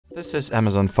This is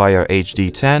Amazon Fire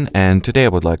HD10, and today I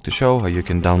would like to show how you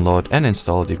can download and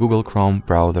install the Google Chrome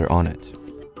browser on it.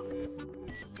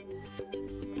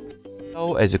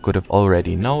 So, as you could have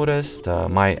already noticed,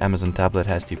 my Amazon tablet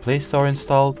has the Play Store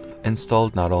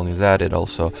installed. Not only that, it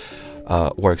also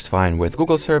works fine with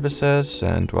Google services,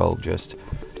 and well, just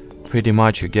pretty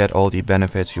much you get all the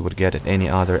benefits you would get at any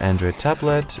other Android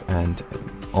tablet and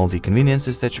all the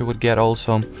conveniences that you would get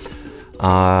also.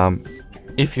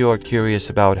 If you are curious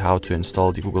about how to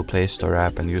install the Google Play Store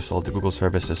app and use all the Google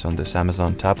services on this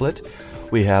Amazon tablet,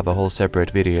 we have a whole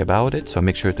separate video about it, so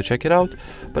make sure to check it out.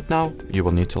 But now you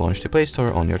will need to launch the Play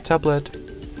Store on your tablet,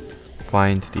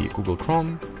 find the Google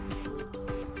Chrome,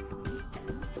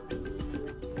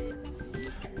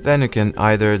 then you can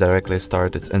either directly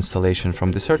start its installation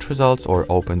from the search results or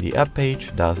open the app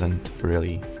page, doesn't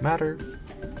really matter.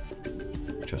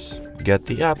 Just get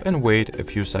the app and wait a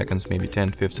few seconds, maybe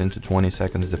 10, 15 to 20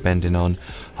 seconds, depending on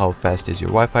how fast is your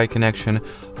Wi-Fi connection,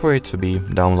 for it to be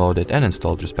downloaded and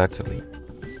installed respectively.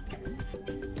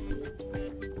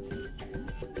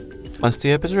 Once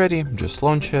the app is ready, just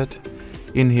launch it.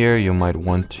 In here you might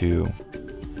want to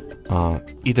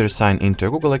either sign into a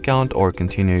Google account or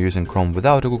continue using Chrome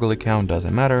without a Google account,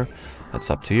 doesn't matter, that's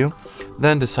up to you.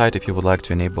 Then decide if you would like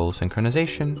to enable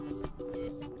synchronization,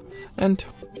 and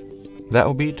that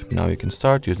will be it. Now you can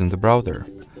start using the browser.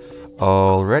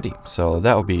 Alrighty, so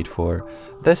that will be it for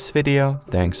this video.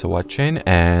 Thanks for watching,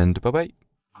 and bye bye.